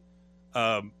Wilson,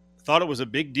 thought it was a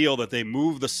big deal that they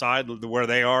moved the side where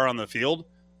they are on the field,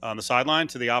 on the sideline,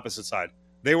 to the opposite side.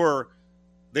 They were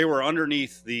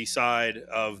underneath the side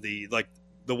of the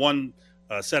one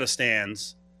set of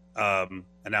stands. And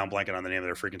now I'm blanking on the name of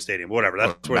their freaking stadium. Whatever.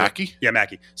 That's where Mackey? Yeah,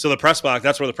 Mackey. So the press box,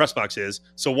 that's where the press box is.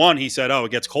 So he said,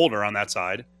 it gets colder on that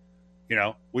side.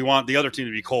 We want the other team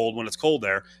to be cold when it's cold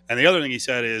there. And the other thing he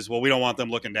said is, well, we don't want them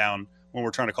looking down when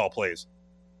we're trying to call plays.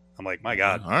 I'm like, my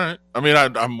God. All right. I mean,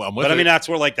 I'm with But I mean, that's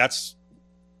where that's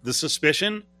the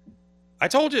suspicion. I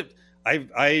told you,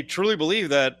 I truly believe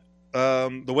that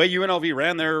the way UNLV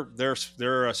ran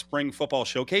their spring football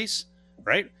showcase,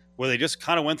 right, where they just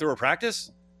kind of went through a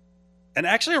practice, and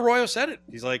actually Arroyo said it.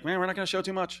 He's like, "Man, we're not going to show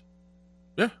too much."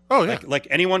 Yeah. Oh, yeah. Like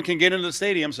anyone can get into the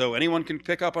stadium, so anyone can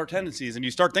pick up our tendencies. And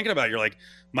you start thinking about it, you're like,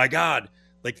 my God,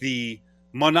 like the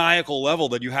maniacal level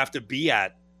that you have to be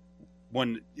at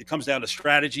when it comes down to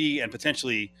strategy and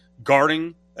potentially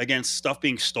guarding against stuff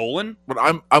being stolen. But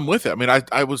I'm with it. I mean,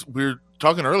 we were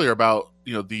talking earlier about,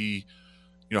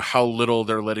 how little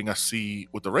they're letting us see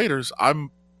with the Raiders.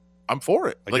 I'm for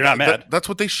it. Like, you're not mad. That's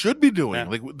what they should be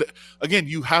doing. Yeah. Again,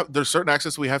 there's certain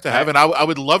access we have to have, and I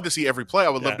would love to see every play. I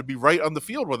would love to be right on the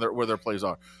field where their plays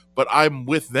are. But I'm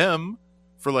with them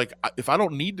for, like, if I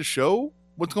don't need to show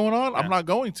what's going on, I'm not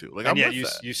going to. Like, and I'm yet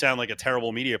with you sound like a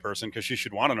terrible media person because you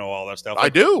should want to know all that stuff. I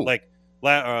do. Like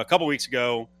a couple weeks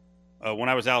ago, when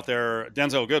I was out there,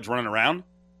 Denzel Good's running around,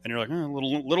 and you're like,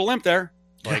 little limp there.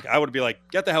 Like, I would be like,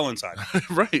 get the hell inside.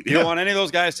 Right. You don't want any of those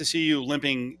guys to see you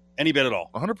limping any bit at all.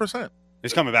 100%.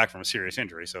 He's coming back from a serious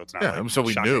injury, so it's not. Yeah, so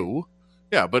we shocking. knew.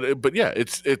 Yeah, but yeah,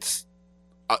 it's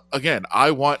again,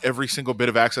 I want every single bit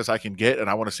of access I can get,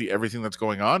 and I want to see everything that's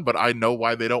going on. But I know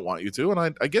why they don't want you to,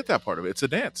 and I get that part of it. It's a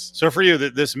dance. So for you,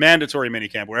 this mandatory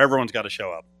minicamp where everyone's got to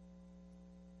show up,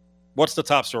 what's the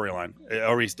top storyline?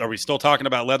 Are we still talking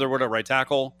about Leatherwood at right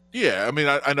tackle? Yeah, I mean,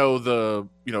 I know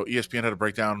ESPN had to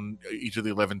break down each of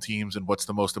the 11 teams and what's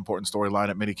the most important storyline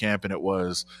at minicamp, and it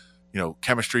was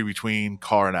chemistry between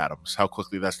Carr and Adams, how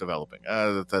quickly that's developing.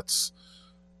 I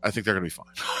think they're going to be fine.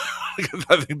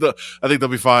 I think they'll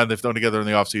be fine. They've known together in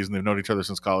the offseason. They've known each other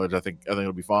since college. I think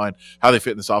it'll be fine. How they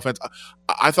fit in this offense.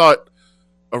 I thought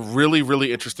a really,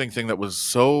 really interesting thing that was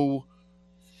so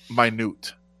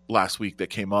minute last week that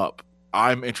came up,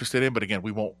 I'm interested in, but again,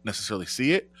 we won't necessarily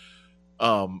see it.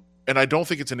 And I don't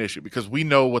think it's an issue because we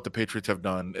know what the Patriots have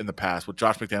done in the past, what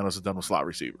Josh McDaniels has done with slot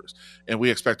receivers. And we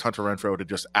expect Hunter Renfrow to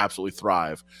just absolutely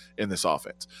thrive in this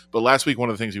offense. But last week, one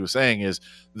of the things he was saying is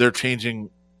they're changing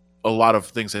a lot of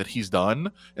things that he's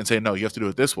done and saying, no, you have to do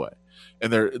it this way.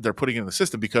 And they're putting it in the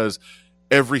system because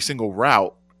every single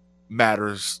route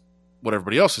matters what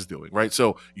everybody else is doing, right?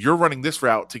 So you're running this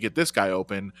route to get this guy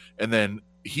open, and then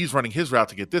he's running his route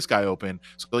to get this guy open.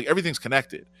 So like everything's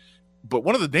connected. But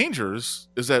one of the dangers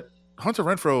is that Hunter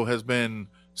Renfrow has been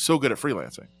so good at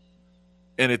freelancing.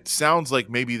 And it sounds like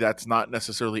maybe that's not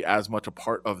necessarily as much a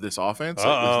part of this offense.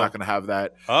 Like, he's not going to have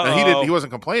that. Now, he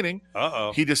wasn't complaining.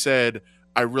 He just said,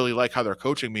 I really like how they're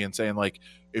coaching me and saying, like,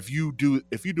 if you do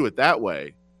it that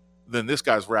way, then this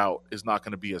guy's route is not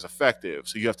going to be as effective.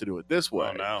 So you have to do it this way.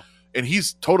 Oh, no. And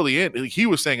he's totally in. He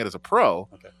was saying it as a pro.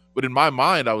 Okay. But in my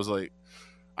mind, I was like,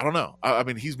 I don't know. I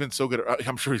mean, he's been so good.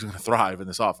 I'm sure he's going to thrive in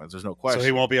this offense. There's no question. So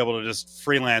he won't be able to just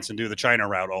freelance and do the China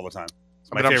route all the time.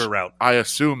 It's my favorite route. I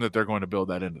assume that they're going to build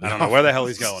that into the I don't know where the hell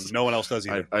he's going. No one else does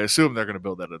either. I assume they're going to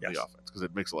build that into the offense because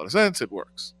it makes a lot of sense. It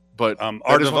works. But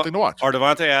that is one thing to watch. Are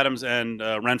Devontae Adams and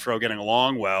Renfrow getting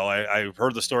along well? I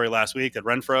heard the story last week that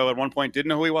Renfrow at one point didn't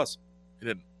know who he was. He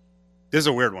didn't. This is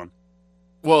a weird one.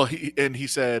 Well, he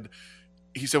said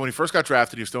when he first got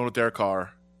drafted, he was staying with Derek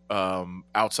Carr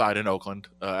outside in Oakland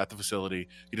at the facility.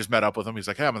 He just met up with him. He's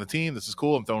like, hey, I'm on the team. This is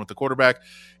cool. I'm throwing with the quarterback.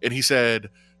 And he said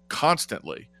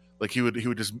constantly, like he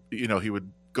would just, he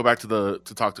would go back to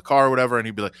talk to Carr or whatever. And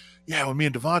he'd be like, yeah, when me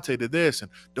and Devontae did this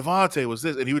and Devontae was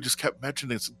this. And he would just kept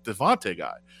mentioning this Devontae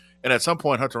guy. And at some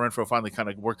point, Hunter Renfrow finally kind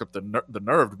of worked up the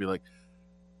nerve to be like,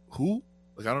 who?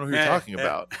 Like, I don't know who you're talking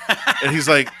about. And he was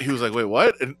like, wait,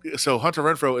 what? And so Hunter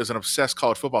Renfrow is an obsessed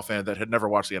college football fan that had never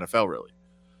watched the NFL really.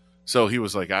 So he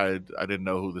was like, I didn't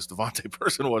know who this Devontae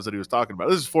person was that he was talking about.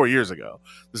 This is 4 years ago.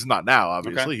 This is not now,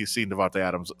 obviously. Okay. He's seen Devontae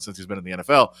Adams since he's been in the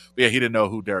NFL. But yeah, he didn't know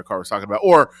who Derek Carr was talking about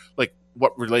or like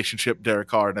what relationship Derek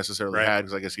Carr necessarily had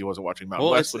because I guess he wasn't watching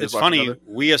Mountain West. It's funny.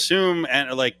 We assume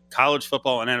like college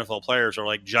football and NFL players are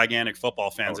like gigantic football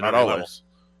fans at every level.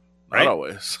 Right? Not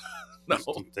always. No.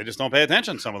 They just don't pay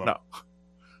attention, some of them.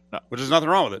 No. Which is nothing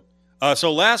wrong with it.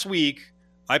 So last week,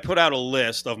 I put out a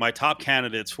list of my top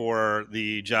candidates for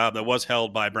the job that was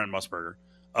held by Brent Musburger.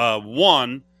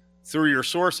 One, through your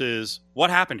sources, what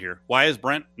happened here? Why is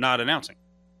Brent not announcing?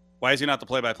 Why is he not the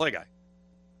play-by-play guy?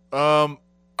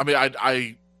 I mean,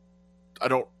 I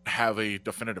don't have a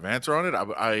definitive answer on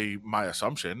it. My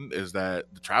assumption is that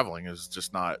the traveling is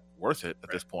just not worth it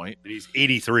at this point. And he's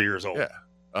 83 years old. Yeah.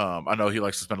 I know he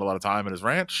likes to spend a lot of time at his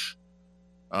ranch.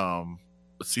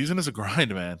 But season is a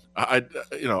grind, man. I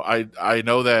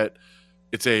know that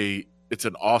it's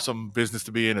an awesome business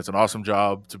to be in. It's an awesome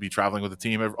job to be traveling with the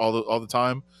team all the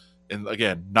time. And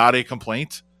again, not a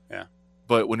complaint. Yeah.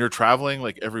 But when you're traveling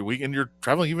like every week, and you're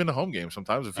traveling even to home games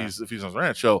sometimes if he's on his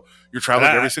ranch, so you're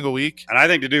traveling every single week. And I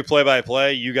think to do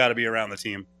play-by-play, you got to be around the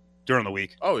team. during the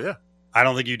week. Oh, yeah. I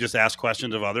don't think you just ask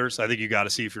questions of others. I think you got to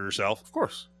see for yourself. Of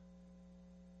course.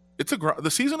 It's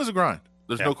the season is a grind.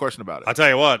 There's no question about it. I'll tell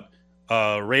you what,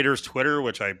 Raiders Twitter,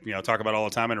 which I talk about all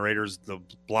the time, and Raiders the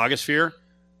blogosphere,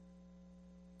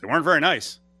 they weren't very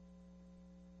nice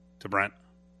to Brent.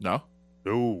 No.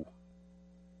 Ooh.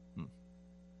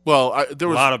 Well, there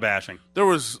was a lot of bashing. There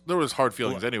was hard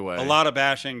feelings anyway. A lot of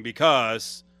bashing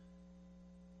because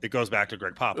it goes back to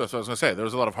Greg Pop. That's what I was going to say. There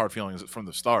was a lot of hard feelings from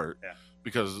the start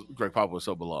because Greg Pop was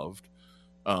so beloved.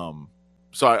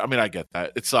 So I get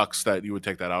that. It sucks that you would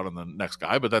take that out on the next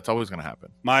guy, but that's always going to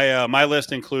happen. My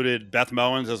list included Beth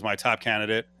Mowins as my top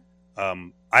candidate.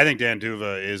 I think Dan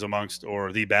Duva is amongst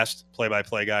or the best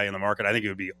play-by-play guy in the market. I think it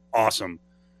would be awesome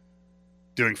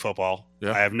doing football.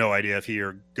 Yeah. I have no idea if he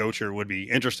or Gocher would be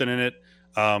interested in it.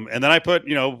 And then I put,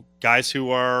 guys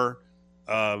who are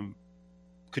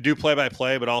could do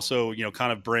play-by-play, but also,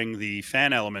 kind of bring the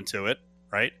fan element to it,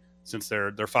 right? Since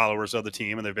they're followers of the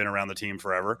team and they've been around the team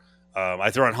forever.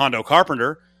 I throw out Hondo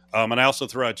Carpenter, and I also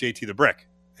throw out JT the Brick.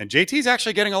 And JT's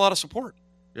actually getting a lot of support.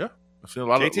 Yeah. I've seen a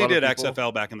lot JT of did people,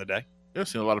 XFL back in the day. Yeah, I've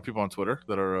seen a lot of people on Twitter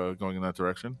that are going in that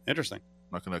direction. Interesting.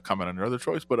 I'm not going to comment on your other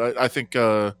choice, but I think,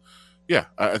 I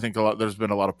think there's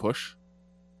been a lot of push.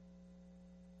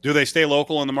 Do they stay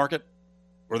local in the market,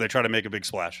 or they try to make a big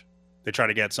splash? They try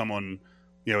to get someone,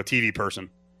 a TV person.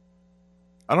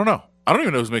 I don't know. I don't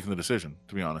even know who's making the decision,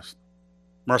 to be honest.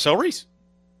 Marcel Reese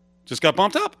just got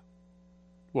bumped up.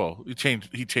 Well,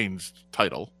 he changed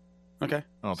title. Okay.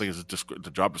 I don't think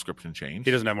the job description changed.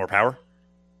 He doesn't have more power?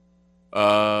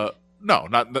 No,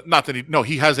 not that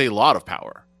he has a lot of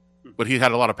power, but he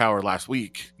had a lot of power last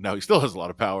week. Now he still has a lot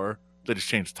of power. They just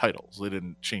changed titles. They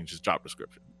didn't change his job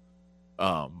description.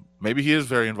 Maybe he is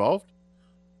very involved.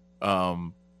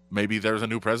 Maybe there's a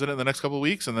new president in the next couple of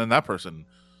weeks, and then that person,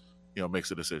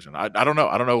 makes a decision. I don't know.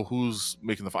 I don't know who's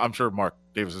making I'm sure Mark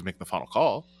Davis is making the final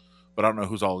call, but I don't know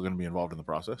who's all going to be involved in the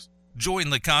process. Join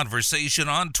the conversation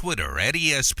on Twitter at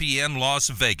ESPN Las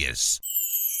Vegas.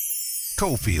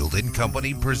 Cofield and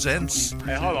Company presents.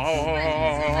 Hey, hold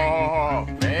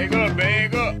on. Bag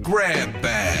up. Grab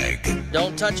Bag.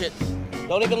 Don't touch it.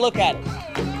 Don't even look at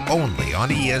it. Only on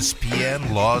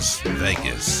ESPN Las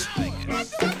Vegas. Stick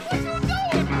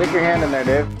your hand in there,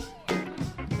 Dave.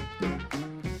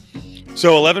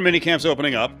 So 11 mini camps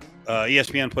opening up.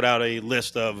 ESPN put out a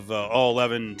list of all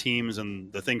 11 teams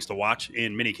and the things to watch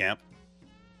in minicamp.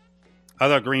 I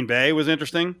thought Green Bay was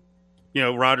interesting.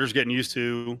 Rodgers getting used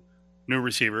to new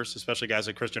receivers, especially guys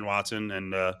like Christian Watson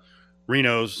and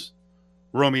Reno's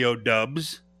Romeo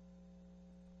Doubs.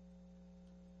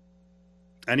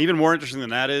 And even more interesting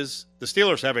than that is the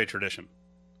Steelers have a tradition.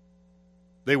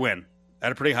 They win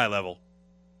at a pretty high level.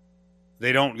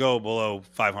 They don't go below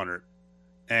 500.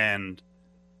 And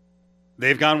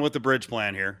they've gone with the bridge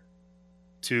plan here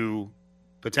to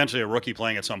potentially a rookie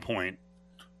playing at some point.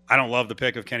 I don't love the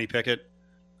pick of Kenny Pickett.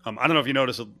 I don't know if you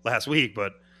noticed it last week,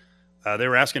 but they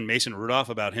were asking Mason Rudolph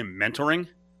about him mentoring.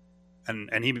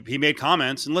 And he made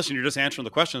comments. And listen, you're just answering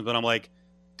the questions. But I'm like,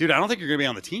 dude, I don't think you're going to be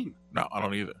on the team. No, I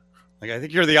don't either. I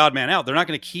think you're the odd man out. They're not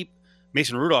going to keep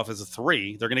Mason Rudolph as a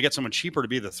 3. They're going to get someone cheaper to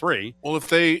be the 3. Well, and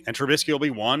Trubisky will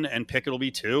be 1 and Pickett will be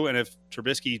 2. And if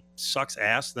Trubisky sucks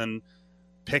ass, then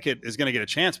Pickett is going to get a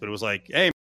chance. But it was like,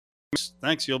 hey,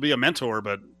 thanks, you'll be a mentor,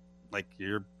 but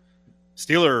your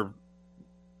Steeler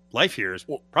life here is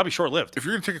probably short-lived. If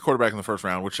you're going to take a quarterback in the first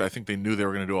round, which I think they knew they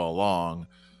were going to do all along,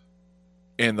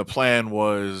 and the plan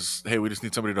was, hey, we just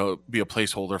need somebody to be a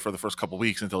placeholder for the first couple of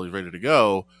weeks until he's ready to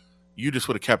go, you just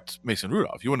would have kept Mason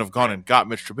Rudolph. You wouldn't have gone and got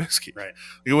Mitch Trubisky. Right.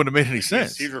 It wouldn't have made any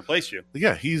sense. He's replaced you.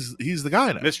 Yeah, he's the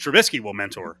guy now. Mitch Trubisky will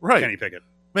mentor Kenny Pickett.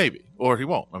 Maybe. Or he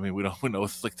won't. I mean, we know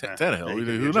it's like Tannehill.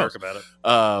 Who knows? About it.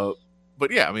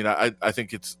 But yeah, I mean, I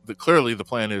think it's clearly the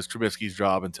plan is Trubisky's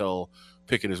job until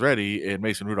Pickett is ready, and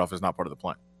Mason Rudolph is not part of the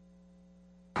plan.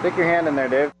 Stick your hand in there,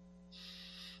 Dave.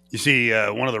 You see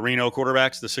one of the Reno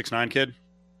quarterbacks, the 6'9" kid,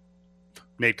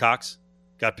 Nate Cox,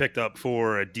 got picked up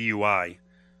for a DUI.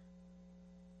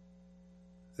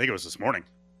 I think it was this morning.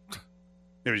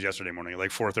 It was yesterday morning,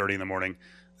 like 4:30 in the morning.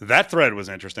 That thread was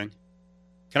interesting.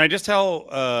 Can I just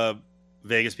tell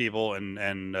Vegas people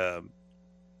and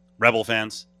Rebel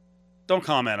fans, don't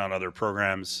comment on other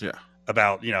programs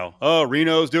about,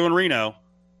 Reno's doing Reno.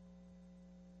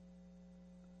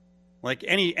 Like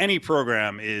any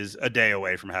program is a day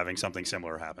away from having something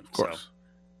similar happen. Of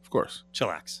course.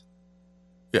 Chillax.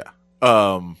 Yeah.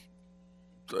 I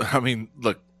mean,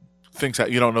 look, things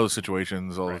you don't know the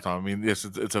situations all the time. I mean, yes,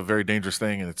 it's a very dangerous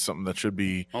thing, and it's something that should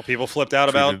be. Well, people flipped out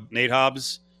about Nate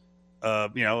Hobbs,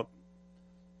 and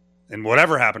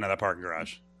whatever happened to that parking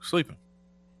garage. Sleeping.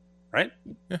 right?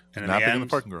 Yeah, And napping in the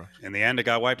parking garage. In the end, it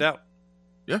got wiped out.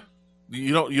 Yeah,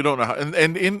 you don't know how,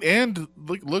 and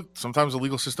look, sometimes the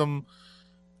legal system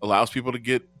allows people to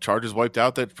get charges wiped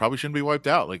out that probably shouldn't be wiped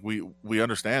out. Like we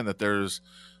understand that there's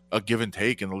a give and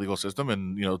take in the legal system,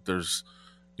 and there's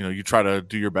you try to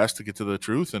do your best to get to the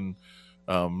truth, and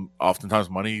oftentimes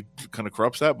money kind of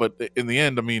corrupts that. But in the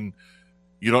end, I mean,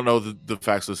 you don't know the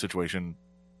facts of the situation.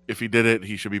 If he did it,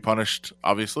 he should be punished,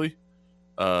 obviously,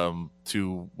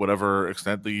 to whatever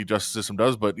extent the justice system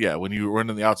does. But yeah, when you run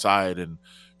on the outside and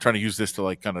trying to use this to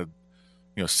like kind of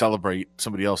celebrate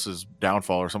somebody else's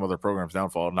downfall or some other program's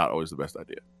downfall, not always the best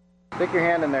idea. Stick your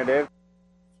hand in there, Dave.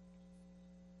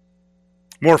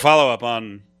 More follow-up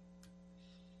on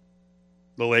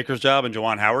the Lakers job and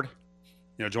Juwan Howard.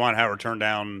 Juwan Howard turned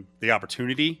down the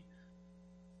opportunity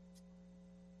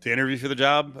to interview for the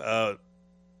job.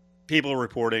 People are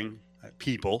reporting,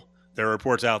 there are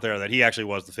reports out there that he actually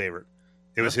was the favorite.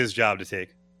 It was his job to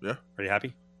take. Yeah. Are you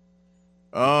happy?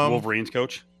 Wolverines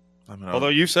coach? Although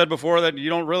you said before that you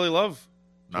don't really love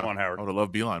Juwan Howard. I would have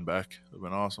loved Beeline back. It would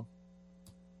have been awesome.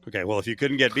 Okay, well, if you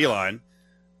couldn't get Beeline,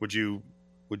 would you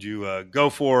go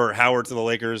for Howard to the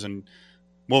Lakers and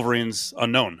Wolverines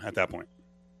unknown at that point?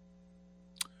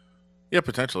 Yeah,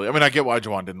 potentially. I mean, I get why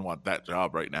Juwan didn't want that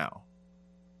job right now.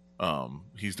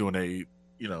 He's doing a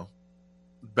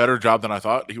better job than I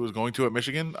thought he was going to at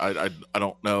Michigan. I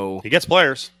don't know. He gets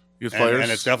players.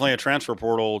 And it's definitely a transfer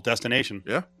portal destination.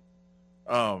 Yeah.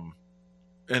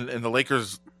 And the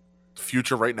Lakers'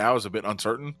 future right now is a bit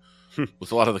uncertain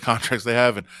with a lot of the contracts they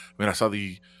have. And I mean, I saw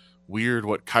the weird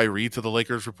Kyrie to the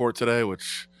Lakers report today,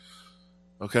 which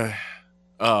okay.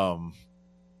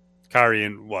 Kyrie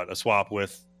and a swap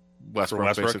with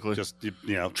Westbrook basically. Just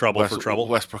trouble for trouble.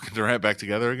 Westbrook and Durant back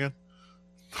together again.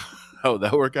 How would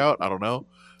that work out? I don't know.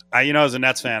 As a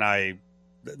Nets fan,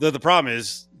 the problem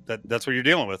is that's what you're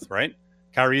dealing with, right?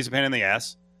 Kyrie's a pain in the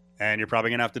ass, and you're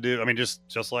probably gonna have to do. I mean,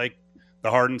 just like the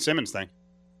Harden Simmons thing.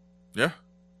 Yeah.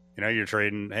 You're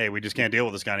trading. Hey, we just can't deal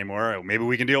with this guy anymore. Maybe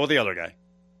we can deal with the other guy.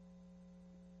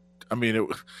 I mean,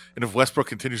 and if Westbrook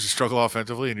continues to struggle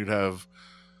offensively, and you'd have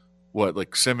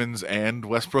Simmons and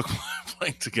Westbrook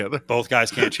playing together, both guys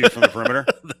can't shoot from the perimeter.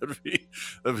 that'd be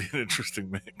an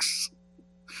interesting mix.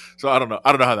 So I don't know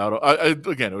how that would.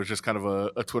 Again, it was just kind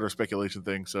of a Twitter speculation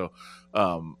thing. So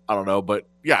I don't know, but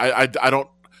yeah, I don't.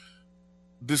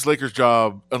 This Lakers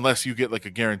job, unless you get a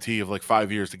guarantee of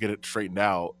 5 years to get it straightened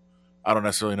out, I don't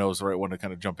necessarily know is the right one to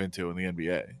kind of jump into in the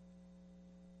NBA.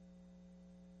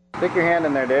 Stick your hand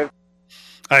in there, Dave.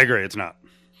 I agree. It's not.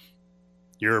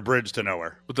 You're a bridge to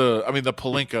nowhere. But the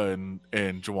Pelinka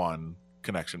and Juwan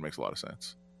connection makes a lot of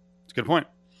sense. It's a good point.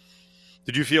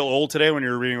 Did you feel old today when you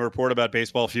were reading a report about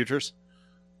baseball futures?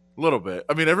 A little bit.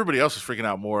 I mean, everybody else was freaking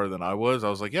out more than I was. I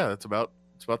was like, yeah, it's about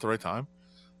the right time.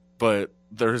 But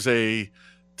there's a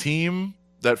team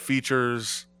that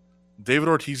features David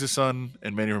Ortiz's son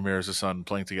and Manny Ramirez's son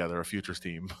playing together, a futures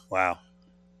team. Wow.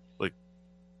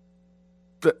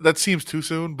 That seems too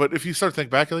soon, but if you start to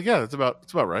think back, you're like, yeah, it's about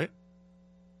right.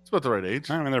 It's about the right age.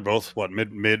 I mean, they're both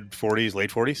mid 40s, late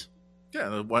 40s.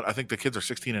 Yeah, I think the kids are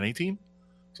 16 and 18,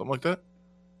 something like that.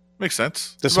 Makes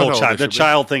sense. This whole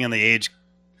child thing and the age,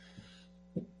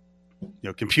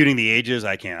 computing the ages,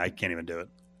 I can't even do it.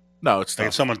 No, it's tough.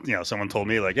 If someone told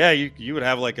me yeah, you would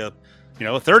have a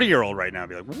 30-year-old right now, I'd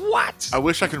be like, what? I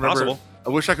wish I could remember. I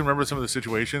wish I could remember some of the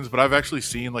situations, but I've actually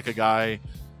seen a guy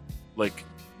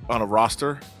on a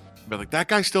roster, be like, that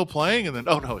guy's still playing, and then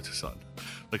oh no, it's his son.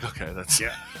 Okay, that's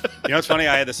yeah. It's funny.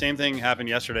 I had the same thing happen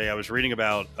yesterday. I was reading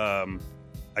about,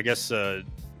 I guess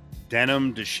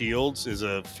Denim DeShields is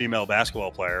a female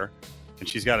basketball player, and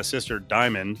she's got a sister,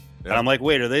 Diamond. Yeah. And I'm like,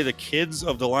 wait, are they the kids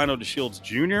of Delano DeShields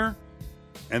Jr.?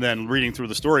 And then reading through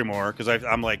the story more, because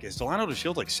I'm like, is Delano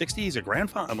DeShields 60? He's a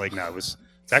grandfather? I'm like, no, it's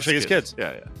actually his kids.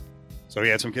 Yeah. So he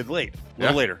had some kids late, a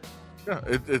little later. Yeah,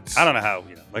 it's. I don't know how.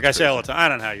 Like I say all the time, I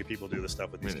don't know how you people do this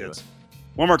stuff with these kids.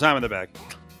 One more time in the back.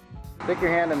 Stick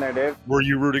your hand in there, Dave. Were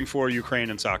you rooting for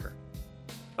Ukraine in soccer?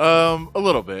 A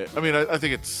little bit. I mean, I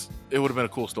think it would have been a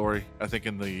cool story. I think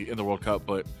in the World Cup,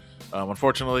 but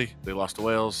unfortunately they lost to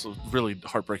Wales. Really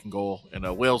heartbreaking goal, and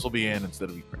Wales will be in instead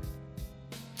of Ukraine.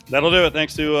 That'll do it.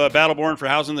 Thanks to Battleborn for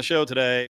housing the show today.